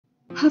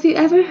Have you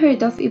ever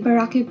heard of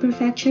Ibaraki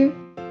Prefecture?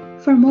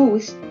 For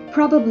most,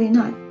 probably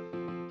not.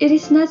 It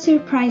is not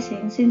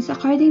surprising since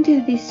according to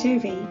this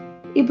survey,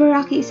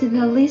 Ibaraki is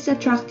the least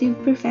attractive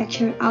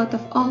prefecture out of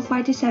all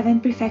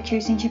 47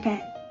 prefectures in Japan.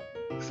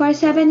 For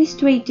 7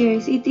 straight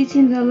years, it is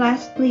in the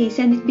last place,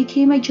 and it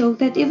became a joke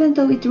that even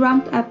though it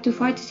ranked up to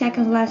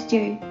 42nd last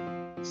year,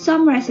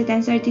 some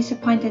residents are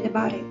disappointed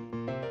about it.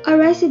 A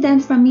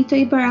resident from Mito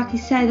Ibaraki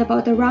said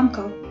about the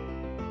Ramco,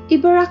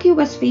 "Ibaraki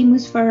was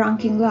famous for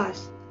ranking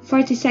lost.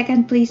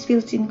 42nd place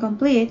feels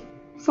incomplete,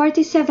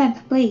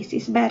 47th place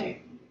is better."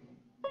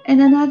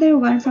 And another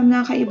one from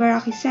Naka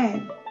Ibaraki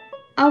said,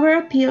 "Our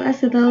appeal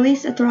as the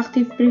least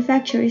attractive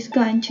prefecture is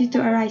gone due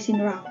to a rise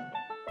in rank."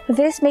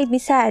 This made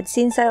me sad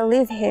since I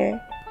live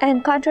here,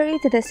 and contrary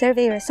to the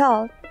survey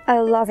result,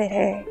 I love it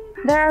here.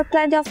 There are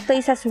plenty of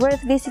places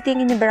worth visiting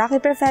in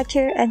Ibaraki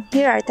Prefecture, and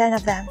here are 10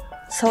 of them.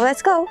 So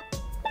let's go!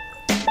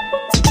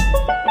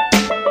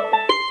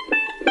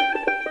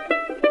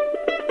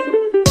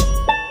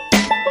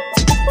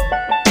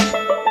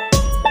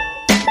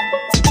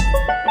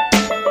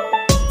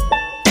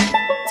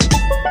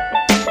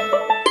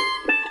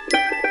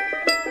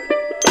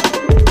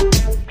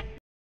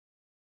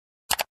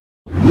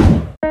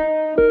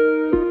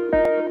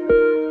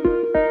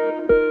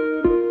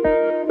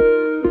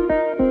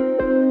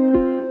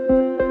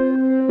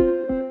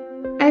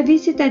 I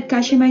visited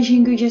Kashima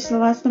Jingu just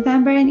last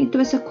November, and it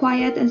was a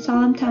quiet and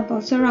solemn temple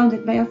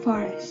surrounded by a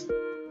forest.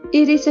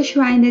 It is a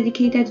shrine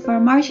dedicated for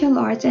martial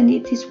arts, and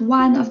it is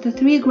one of the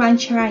 3 grand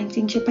shrines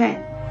in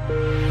Japan.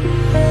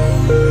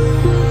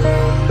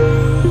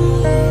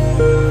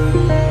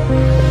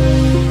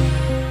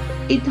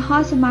 It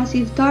has a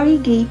massive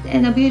torii gate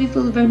and a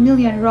beautiful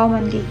vermilion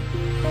Roman gate.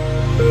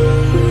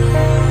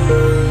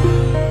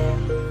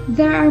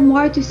 There are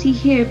more to see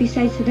here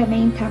besides the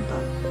main temple.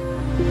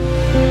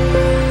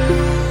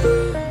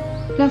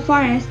 The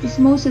forest is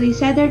mostly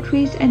cedar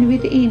trees, and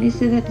within is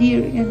the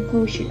deer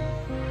enclosure.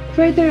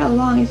 Further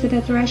along is the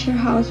treasure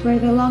house where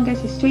the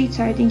longest straight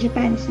sword in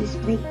Japan is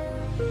displayed.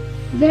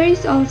 There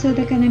is also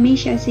the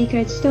Kanamisha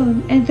sacred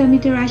stone and the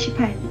Mitarashi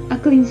pan, a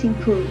cleansing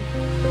pool.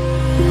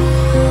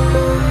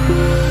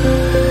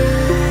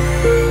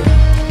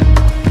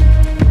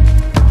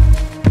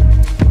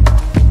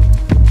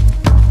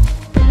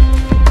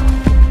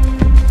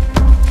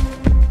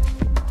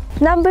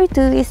 Number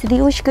 2 is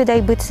the Ushiku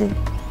Daibutsu.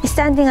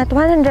 Standing at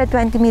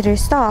 120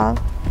 meters tall,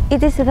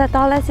 it is the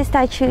tallest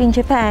statue in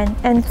Japan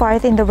and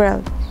 4th in the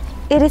world.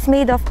 It is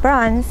made of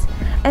bronze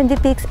and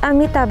depicts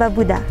Amitabha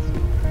Buddha.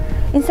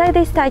 Inside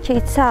the statue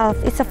itself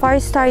is a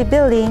 4-story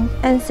building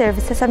and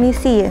serves as a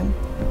museum.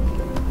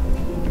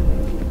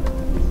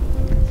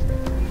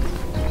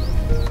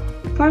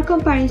 For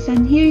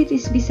comparison, here it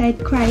is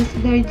beside Christ,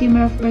 the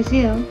Redeemer of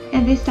Brazil,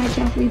 and the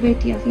Statue of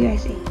Liberty of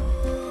USA.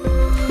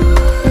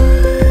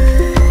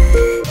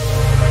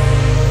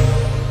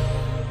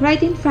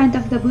 Right in front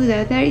of the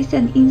Buddha, there is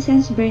an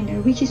incense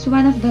burner, which is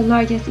one of the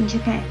largest in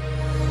Japan.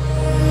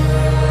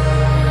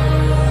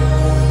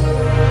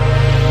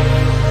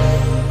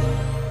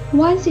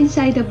 Once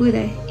inside the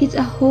Buddha, it's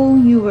a whole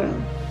new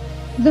world.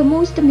 The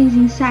most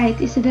amazing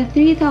sight is the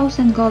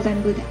 3,000 golden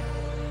Buddha.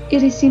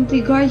 It is simply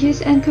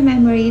gorgeous and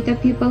commemorates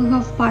the people who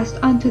have passed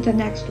on to the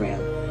next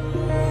world.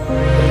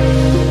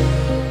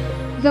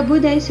 The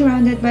Buddha is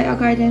surrounded by a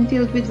garden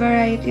filled with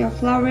variety of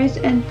flowers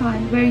and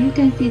pond where you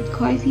can feed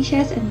koi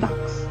fishes and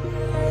ducks.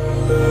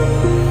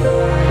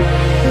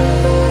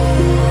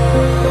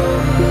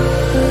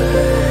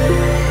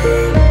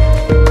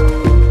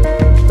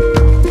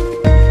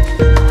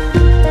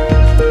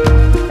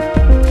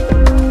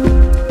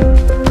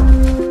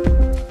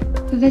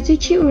 The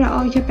Tsuchiura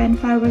All-Japan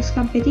Fireworks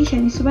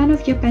Competition is one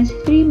of Japan's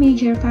 3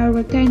 major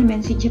firework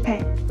tournaments in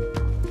Japan.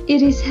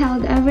 It is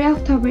held every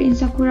October in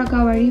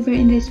Sakuragawa River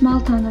in the small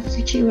town of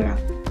Tsuchiura.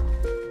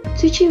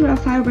 Tsuchiura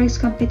Fireworks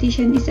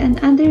Competition is an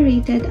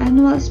underrated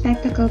annual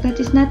spectacle that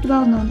is not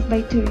well known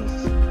by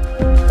tourists.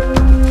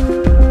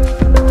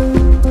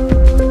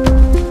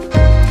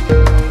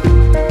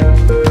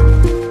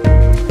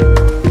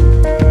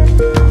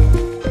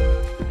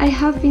 I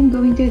have been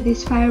going to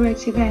this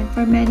fireworks event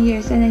for many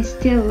years, and I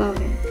still love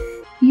it.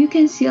 You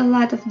can see a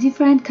lot of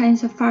different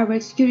kinds of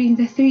fireworks during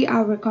the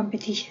 3-hour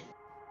competition.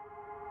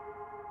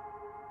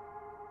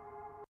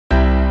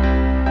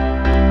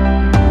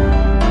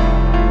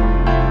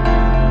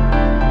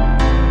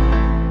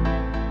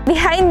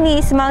 Behind me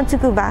is Mount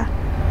Tsukuba,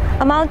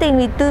 a mountain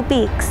with 2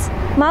 peaks,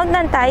 Mount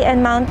Nantai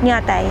and Mount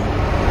Nyatai.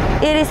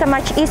 It is a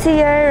much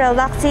easier,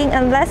 relaxing,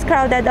 and less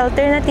crowded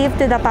alternative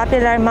to the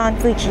popular Mount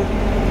Fuji.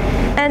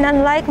 And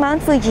unlike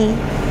Mount Fuji,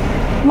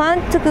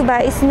 Mount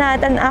Tsukuba is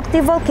not an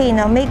active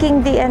volcano,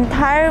 making the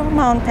entire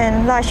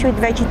mountain lush with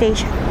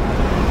vegetation.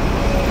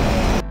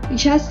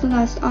 Just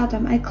last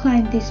autumn, I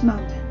climbed this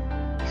mountain.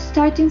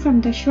 Starting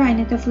from the shrine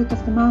at the foot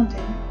of the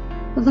mountain,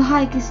 the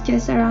hike is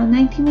just around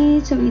 90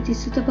 minutes, so it is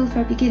suitable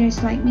for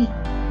beginners like me.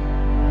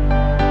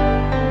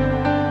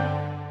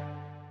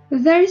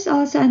 There is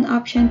also an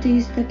option to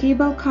use the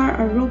cable car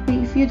or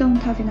ropeway if you don't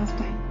have enough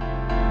time.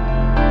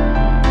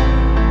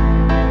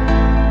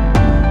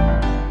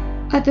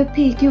 At the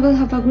peak, you will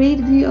have a great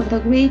view of the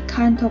Great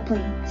Kantō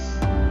Plains.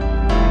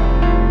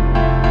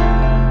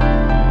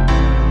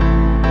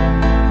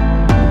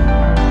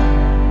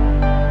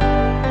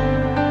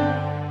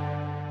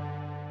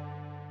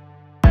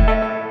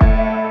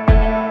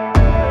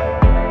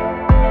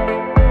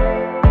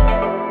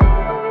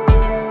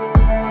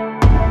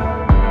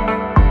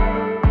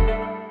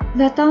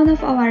 The town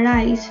of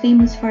Awarai is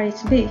famous for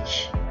its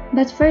beach,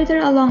 but further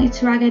along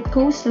its rugged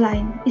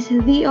coastline is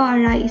the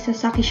Oarai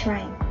Isasaki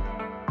Shrine.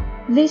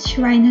 This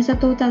shrine has a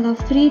total of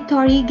 3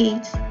 torii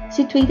gates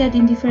situated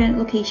in different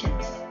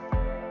locations.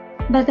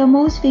 But the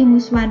most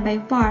famous one by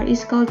far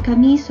is called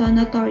Kamiso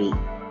no Tori,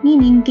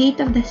 meaning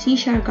Gate of the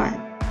Seashore God.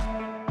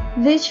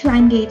 This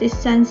shrine gate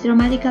stands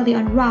dramatically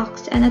on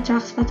rocks and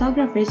attracts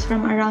photographers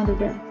from around the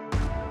world.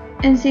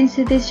 And since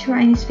this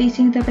shrine is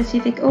facing the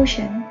Pacific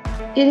Ocean,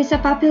 it is a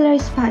popular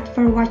spot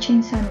for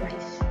watching sunrise.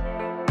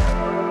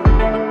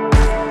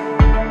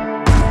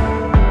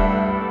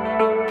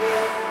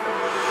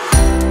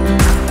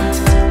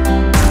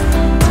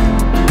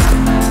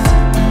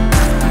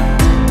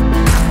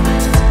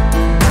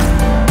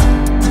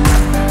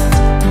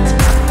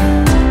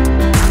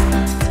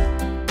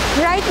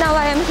 Right now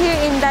I am here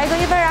in Go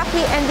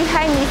Ibaraki and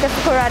behind me is the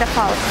Fukurada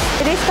Falls.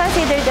 It is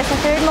considered as the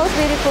third most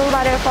beautiful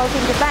waterfalls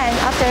in Japan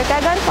after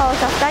Kagan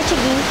Falls of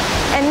Tachigi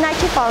and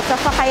Nachi Falls of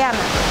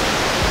Wakayama.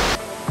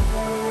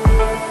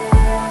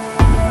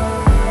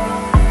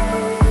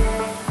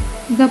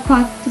 The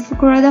path to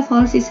Fukurada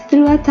Falls is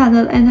through a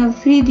tunnel and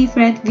have 3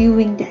 different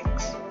viewing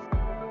decks.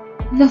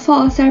 The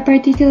falls are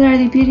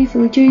particularly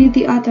beautiful during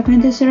the autumn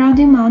and the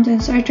surrounding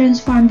mountains are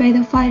transformed by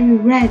the fiery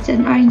reds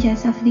and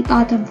oranges of the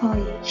autumn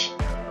foliage.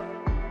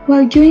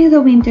 While during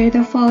the winter,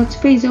 the falls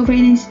freeze over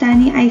in a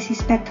stunning icy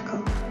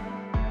spectacle.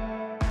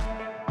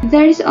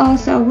 There is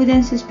also a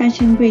wooden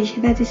suspension bridge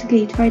that is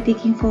great for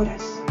taking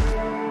photos.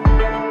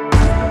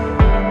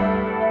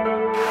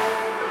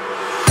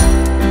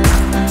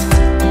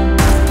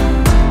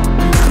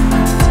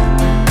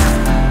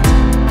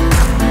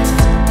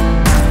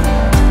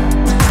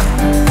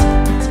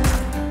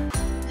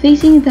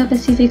 Facing the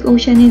Pacific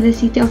Ocean in the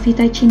city of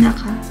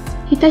Hitachi-Naka,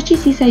 Hitachi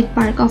Seaside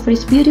Park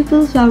offers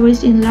beautiful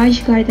flowers in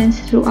large gardens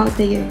throughout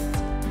the year.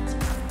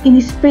 In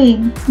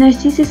spring,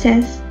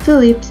 narcissuses,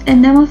 tulips,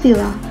 and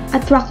nemophila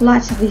attract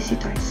lots of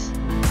visitors.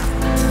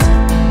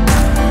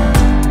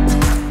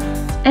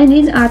 And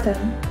in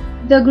autumn,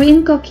 the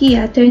green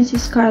kokia turns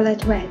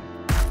scarlet red.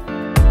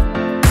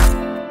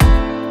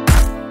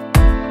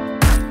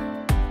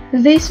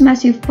 This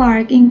massive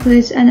park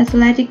includes an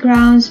athletic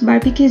grounds,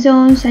 barbecue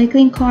zone,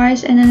 cycling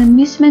cars, and an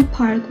amusement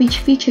park which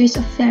features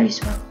a Ferris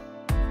wheel.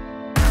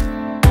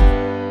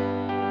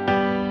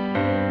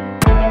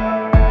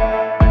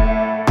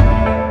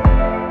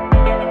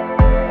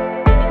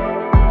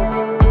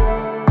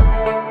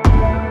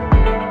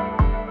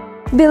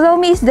 Below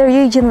me is the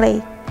Ryujin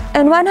Lake,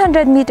 and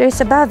 100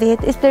 meters above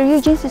it is the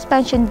Ryujin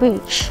Suspension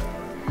Bridge.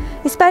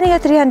 Spanning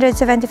at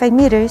 375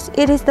 meters,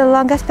 it is the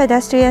longest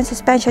pedestrian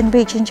suspension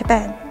bridge in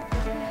Japan.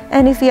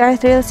 And if you are a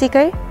thrill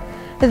seeker,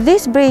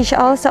 this bridge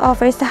also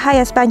offers the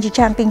highest bungee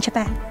jump in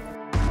Japan.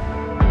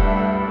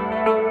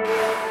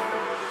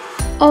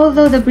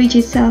 Although the bridge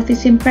itself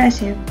is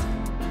impressive,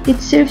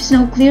 it serves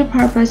no clear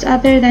purpose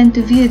other than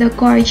to view the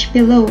gorge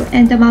below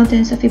and the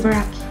mountains of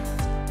Ibaraki.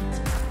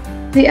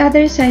 The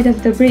other side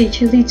of the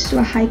bridge leads to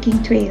a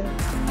hiking trail.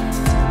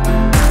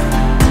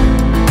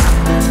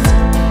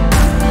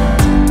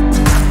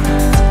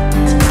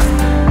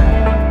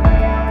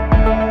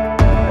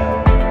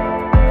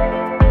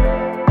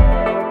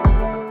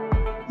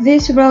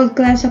 This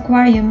world-class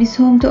aquarium is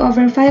home to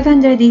over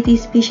 580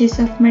 species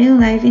of marine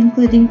life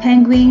including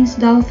penguins,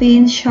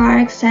 dolphins,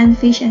 sharks,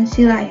 sandfish, and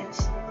sea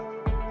lions.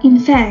 In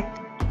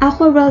fact,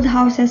 AquaWorld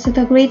houses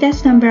the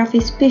greatest number of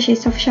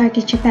species of shark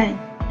in Japan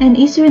and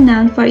is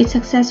renowned for its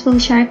successful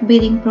shark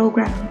breeding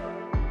program.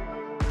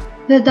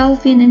 The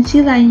dolphin and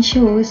sea lion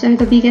shows are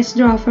the biggest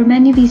draw for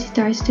many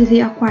visitors to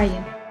the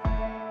aquarium.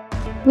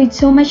 With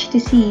so much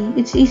to see,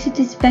 it's easy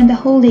to spend the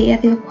whole day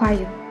at the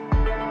aquarium.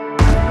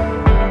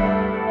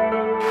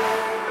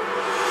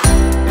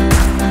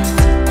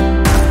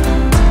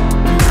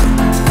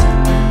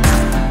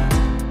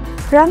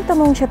 Ranked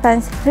among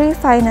Japan's 3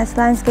 finest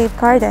landscape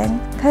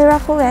gardens,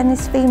 Kairaku-en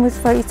is famous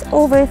for its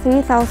over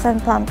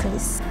 3,000 plum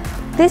trees.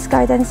 This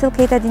garden is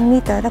located in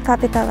Mito, the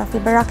capital of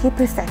Ibaraki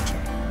Prefecture.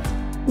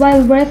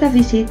 While worth a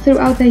visit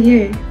throughout the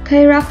year,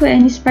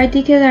 Kairaku-en is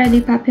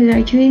particularly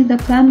popular during the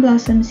plum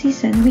blossom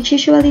season, which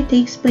usually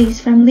takes place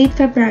from late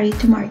February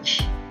to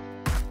March.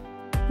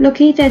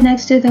 Located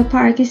next to the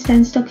park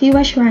stands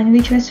Tokiwa Shrine,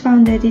 which was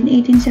founded in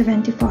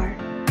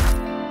 1874.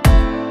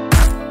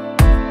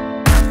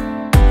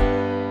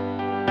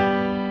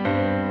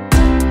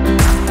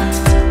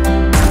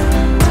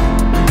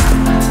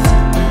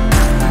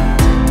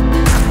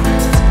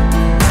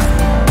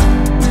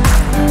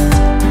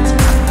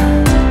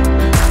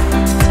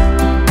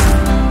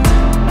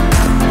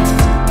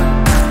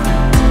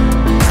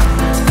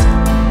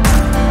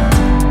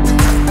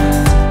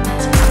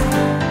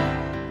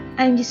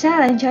 I'm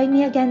Giselle and join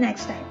me again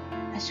next time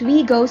as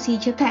we go see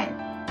Japan.